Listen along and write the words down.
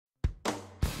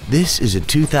This is a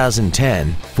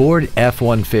 2010 Ford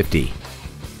F-150.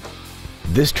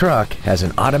 This truck has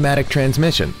an automatic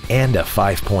transmission and a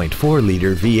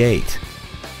 5.4-liter V8.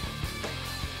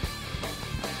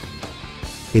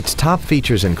 Its top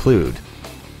features include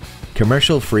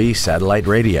commercial-free satellite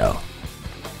radio,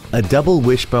 a double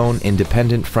wishbone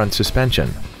independent front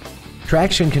suspension,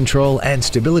 traction control and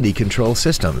stability control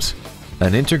systems,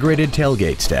 an integrated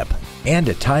tailgate step, and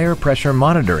a tire pressure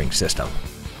monitoring system.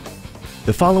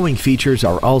 The following features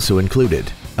are also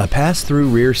included: a pass-through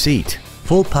rear seat,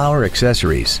 full power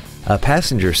accessories, a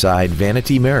passenger side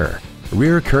vanity mirror,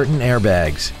 rear curtain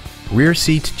airbags, rear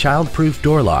seat child-proof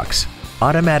door locks,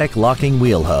 automatic locking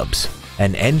wheel hubs,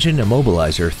 an engine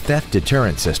immobilizer theft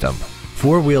deterrent system,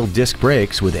 four-wheel disc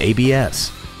brakes with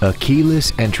ABS, a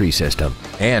keyless entry system,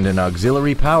 and an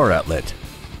auxiliary power outlet.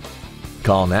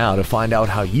 Call now to find out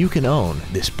how you can own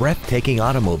this breathtaking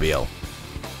automobile.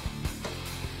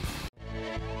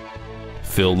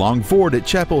 Phil Long Ford at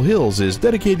Chapel Hills is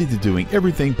dedicated to doing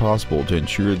everything possible to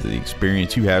ensure that the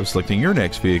experience you have selecting your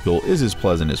next vehicle is as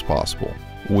pleasant as possible.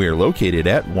 We're located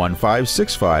at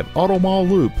 1565 Auto Mall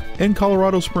Loop in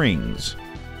Colorado Springs.